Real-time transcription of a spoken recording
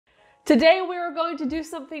Today we are going to do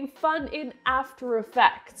something fun in After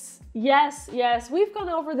Effects. Yes, we've gone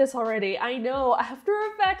over this already. I know After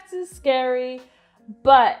Effects is scary,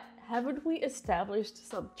 but haven't we established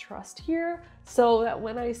some trust here so that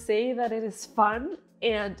when I say that it is fun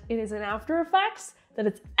and it is in After Effects, that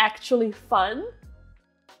it's actually fun?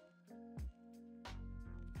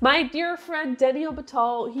 My dear friend Daniel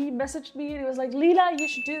Batal, he messaged me and he was like, Lila, you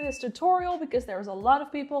should do this tutorial because there's a lot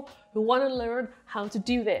of people who want to learn how to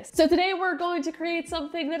do this. So today we're going to create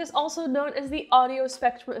something that is also known as the audio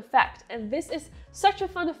spectrum effect. And this is such a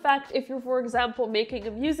fun effect if you're, for example, making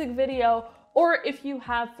a music video, or if you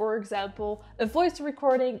have, for example, a voice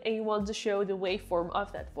recording and you want to show the waveform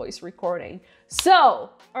of that voice recording. So,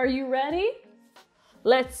 are you ready?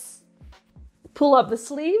 Let's pull up the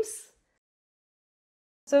sleeves.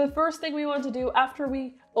 So the first thing we want to do after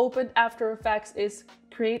we open After Effects is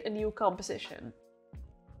create a new composition.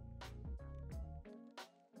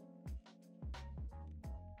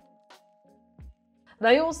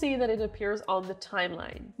 Now you will see that it appears on the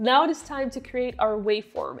timeline. Now it is time to create our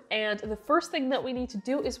waveform. And the first thing that we need to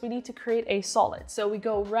do is we need to create a solid. So we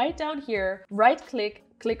go right down here, right click,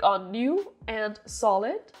 click on New and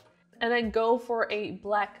Solid, and then go for a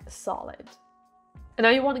black solid. And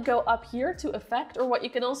now you want to go up here to Effect, or what you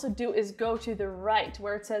can also do is go to the right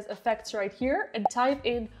where it says Effects right here and type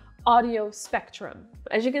in Audio Spectrum.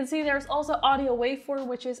 As you can see, there's also Audio Waveform,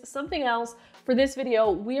 which is something else. For this video,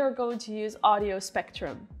 we are going to use Audio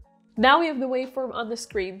Spectrum. Now we have the waveform on the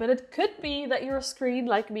screen, but it could be that your screen,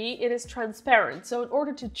 like me, it is transparent. So in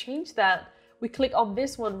order to change that, we click on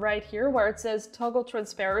this one right here where it says Toggle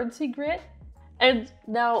Transparency Grid. And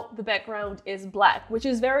now the background is black, which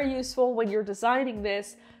is very useful when you're designing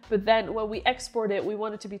this, but then when we export it, we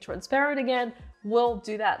want it to be transparent again. We'll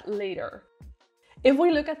do that later. If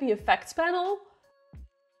we look at the effects panel,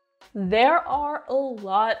 there are a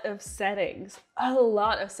lot of settings,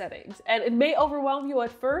 and it may overwhelm you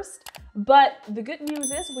at first, but the good news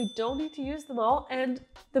is we don't need to use them all. And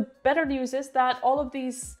the better news is that all of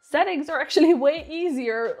these settings are actually way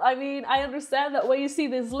easier. I mean, I understand that when you see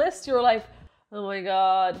this list, you're like, oh my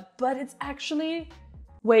god, but it's actually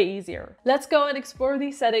way easier. Let's go and explore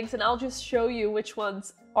these settings and I'll just show you which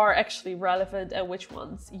ones are actually relevant and which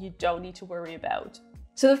ones you don't need to worry about.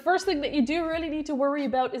 So the first thing that you do really need to worry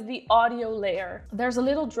about is the audio layer. There's a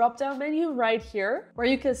little drop-down menu right here where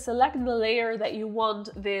you can select the layer that you want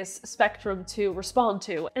this spectrum to respond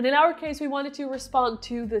to. And in our case, we wanted to respond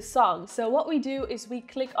to the song. So what we do is we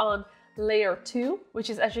click on layer 2, which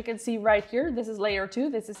is, as you can see right here, this is layer 2,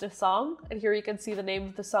 this is the song, and here you can see the name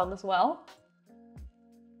of the song as well.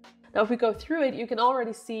 Now if we go through it, you can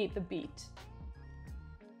already see the beat.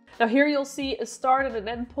 Now here you'll see a start and an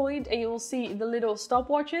end point, and you'll see the little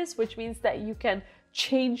stopwatches, which means that you can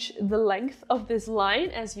change the length of this line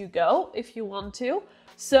as you go if you want to.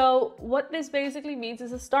 So what this basically means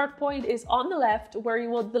is the start point is on the left where you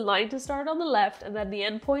want the line to start on the left, and then the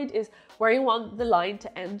end point is where you want the line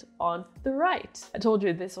to end on the right. I told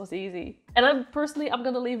you this was easy. And I'm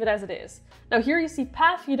gonna leave it as it is. Now here you see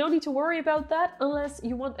path, you don't need to worry about that unless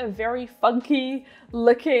you want a very funky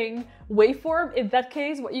looking waveform. In that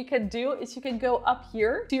case, what you can do is you can go up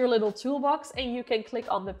here to your little toolbox and you can click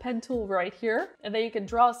on the pen tool right here, and then you can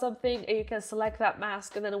draw something and you can select that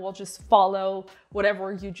mask, and then it will just follow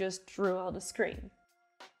whatever you just drew on the screen.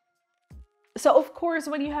 So of course,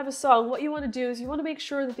 when you have a song, what you want to do is you want to make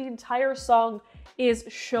sure that the entire song is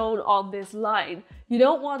shown on this line. You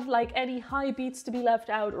don't want like any high beats to be left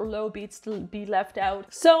out or low beats to be left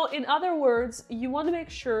out. So in other words, you want to make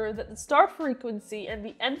sure that the start frequency and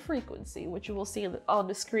the end frequency, which you will see on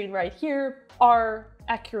the screen right here, are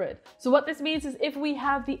accurate. So what this means is if we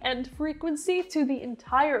have the end frequency to the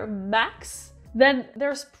entire max, then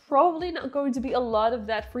there's probably not going to be a lot of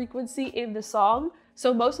that frequency in the song.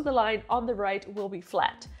 So most of the line on the right will be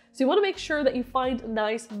flat. So you want to make sure that you find a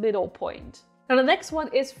nice middle point. Now the next one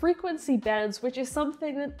is frequency bands, which is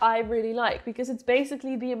something that I really like because it's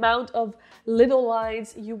basically the amount of little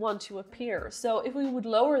lines you want to appear. So if we would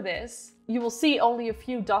lower this, you will see only a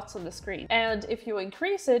few dots on the screen. And if you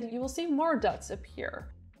increase it, you will see more dots appear.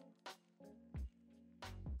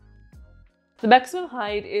 The maximum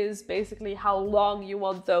height is basically how long you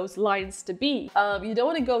want those lines to be. You don't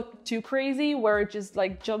want to go too crazy where it just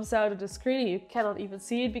like jumps out of the screen and you cannot even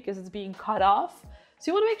see it because it's being cut off.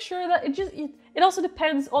 So you want to make sure that It also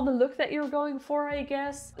depends on the look that you're going for, I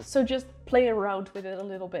guess. So just play around with it a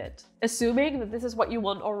little bit. Assuming that this is what you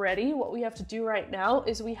want already, what we have to do right now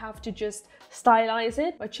is we have to just stylize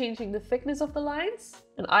it by changing the thickness of the lines.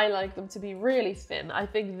 And I like them to be really thin. I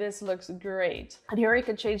think this looks great. And here you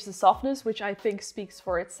can change the softness, which I think speaks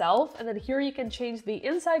for itself. And then here you can change the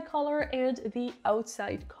inside color and the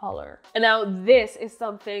outside color. And now this is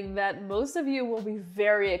something that most of you will be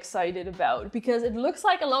very excited about because it looks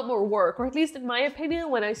like a lot more work, or at least in my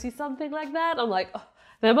opinion, when I see something like that, I'm like, oh,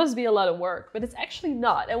 that must be a lot of work, but it's actually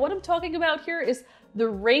not. And what I'm talking about here is the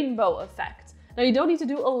rainbow effect. Now you don't need to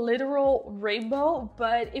do a literal rainbow,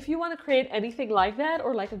 but if you want to create anything like that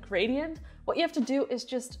or like a gradient, what you have to do is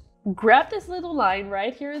just grab this little line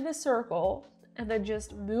right here in this circle and then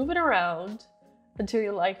just move it around until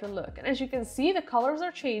you like the look. And as you can see, the colors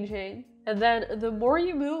are changing. And then the more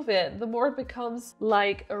you move it, the more it becomes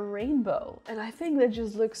like a rainbow. And I think that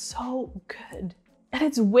just looks so good. And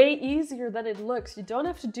it's way easier than it looks. You don't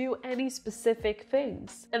have to do any specific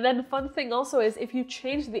things. And then the fun thing also is if you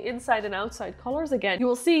change the inside and outside colors again, you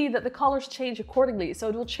will see that the colors change accordingly. So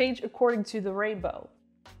it will change according to the rainbow.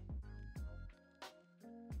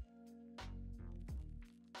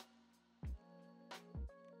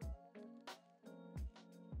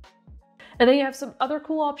 And then you have some other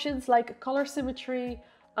cool options like color symmetry,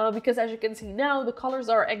 because as you can see now, the colors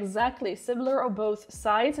are exactly similar on both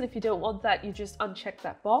sides. And if you don't want that, you just uncheck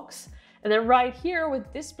that box. And then right here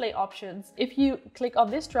with display options, if you click on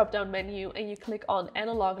this drop-down menu and you click on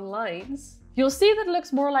analog lines, you'll see that it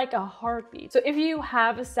looks more like a heartbeat. So if you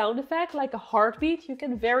have a sound effect like a heartbeat, you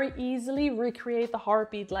can very easily recreate the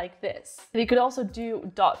heartbeat like this. And you could also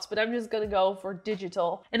do dots, but I'm just gonna go for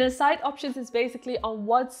digital. And then side options is basically on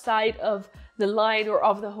what side of the line or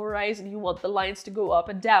of the horizon you want the lines to go up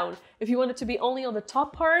and down. If you want it to be only on the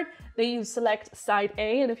top part, then you select side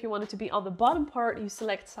A. And if you want it to be on the bottom part, you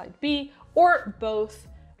select side B, or both,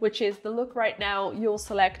 which is the look right now, you'll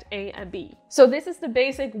select A and B. So this is the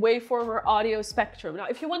basic waveform or audio spectrum. Now,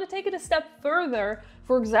 if you want to take it a step further,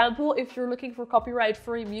 for example, if you're looking for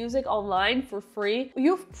copyright-free music online for free,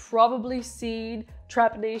 you've probably seen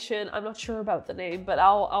Trap Nation. I'm not sure about the name, but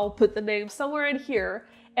I'll put the name somewhere in here.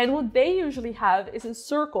 And what they usually have is a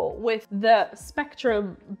circle with the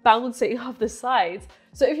spectrum bouncing off the sides.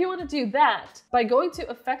 So if you want to do that, by going to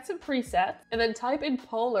Effects and Presets, and then type in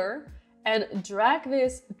Polar, and drag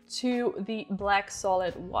this to the black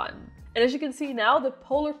solid one. And as you can see now, the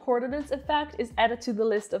polar coordinates effect is added to the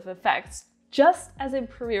list of effects, just as in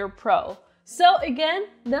Premiere Pro. So again,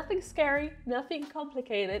 nothing scary, nothing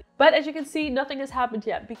complicated, but as you can see, nothing has happened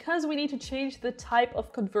yet because we need to change the type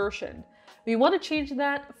of conversion. We want to change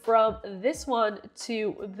that from this one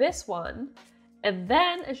to this one. And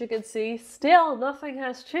then, as you can see, still nothing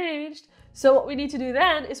has changed. So what we need to do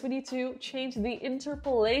then is we need to change the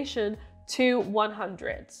interpolation to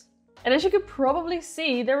 100. And as you can probably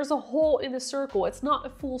see, there is a hole in the circle. It's not a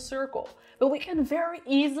full circle, but we can very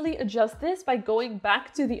easily adjust this by going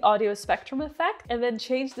back to the audio spectrum effect and then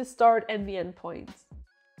change the start and the end points.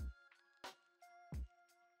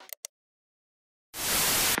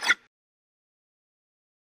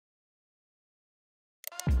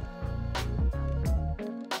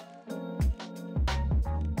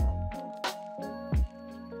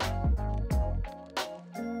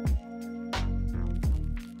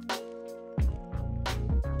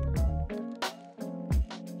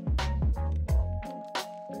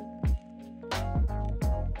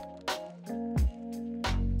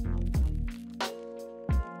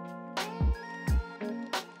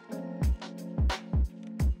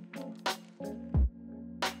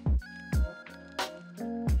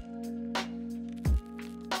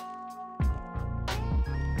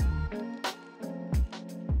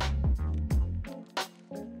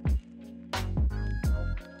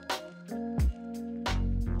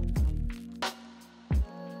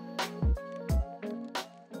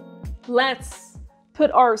 Let's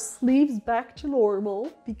put our sleeves back to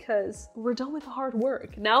normal because we're done with the hard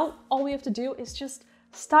work. Now, all we have to do is just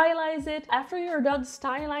stylize it. After you're done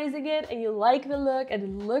stylizing it and you like the look and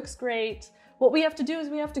it looks great, what we have to do is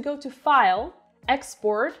we have to go to File,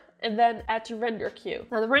 Export, and then add to render queue.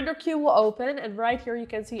 Now the render queue will open and right here you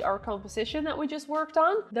can see our composition that we just worked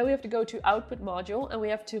on. Then we have to go to output module and we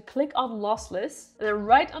have to click on lossless. And then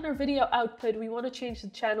right under video output, we want to change the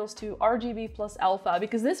channels to RGB plus alpha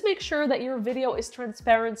because this makes sure that your video is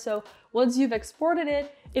transparent. So once you've exported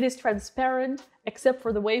it, it is transparent, except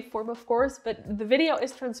for the waveform, of course, but the video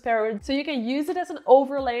is transparent. So you can use it as an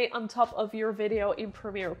overlay on top of your video in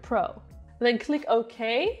Premiere Pro. And then click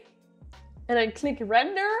OK. And then click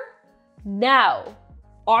render. Now,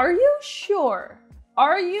 are you sure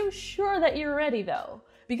Are you sure that you're ready though?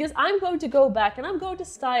 Because I'm going to go back and I'm going to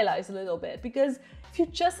stylize a little bit, because if you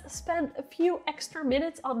just spend a few extra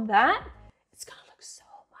minutes on that, it's gonna look so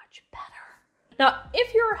much better. Now,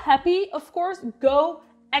 if you're happy, of course, go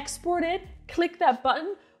export it, click that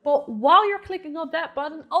button. But while you're clicking on that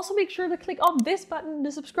button, also make sure to click on this button,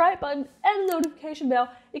 the subscribe button, and the notification bell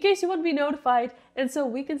in case you want to be notified, and so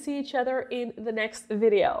we can see each other in the next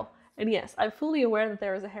video. And yes, I'm fully aware that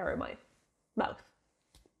there is a hair in my mouth.